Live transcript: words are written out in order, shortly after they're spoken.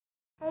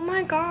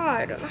my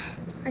god.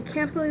 I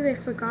can't believe I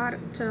forgot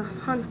to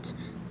hunt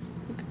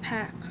with the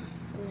pack.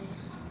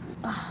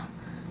 Oh,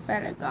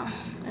 better go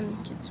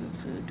and get some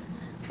food.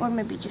 Or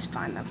maybe just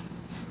find them.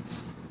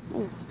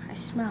 Ooh, I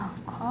smell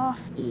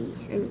coffee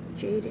and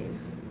Jaden.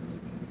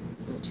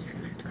 I'm just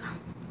gonna have to go.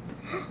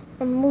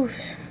 A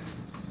moose.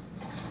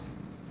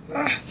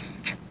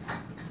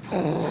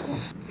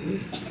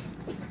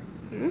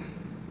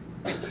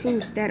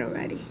 Seems dead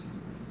already.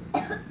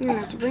 You don't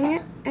have to bring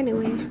it.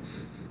 Anyways,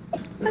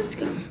 let's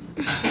go.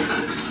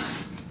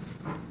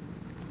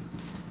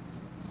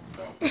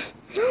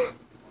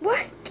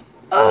 What?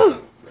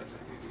 Oh!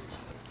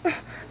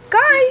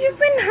 Guys, you've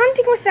been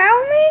hunting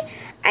without me?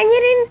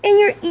 And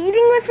you're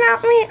eating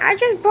without me? I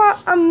just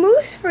brought a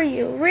moose for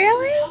you.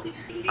 Really?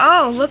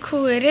 Oh, look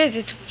who it is.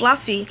 It's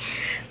Fluffy.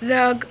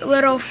 The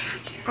little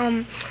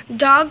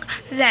dog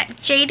that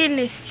Jaden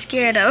is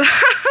scared of.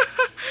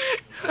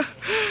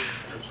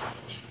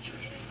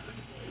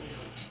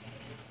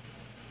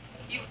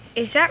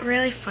 Is that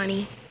really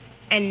funny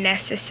and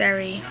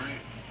necessary?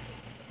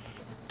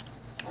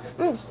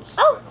 Oh,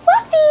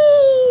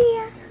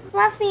 Fluffy!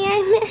 Fluffy,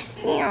 I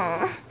missed you.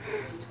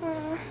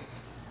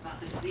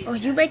 Oh,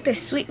 you make the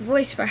sweet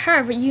voice for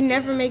her, but you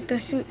never make the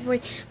sweet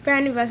voice for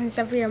any of us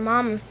except for your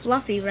mom and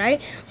Fluffy,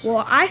 right?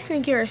 Well, I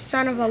think you're a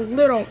son of a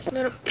little...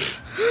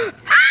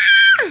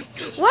 Ah!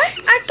 What?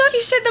 I thought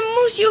you said the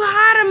moose. You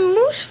had a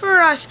moose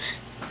for us.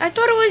 I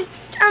thought it was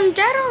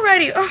dead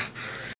already. Oh.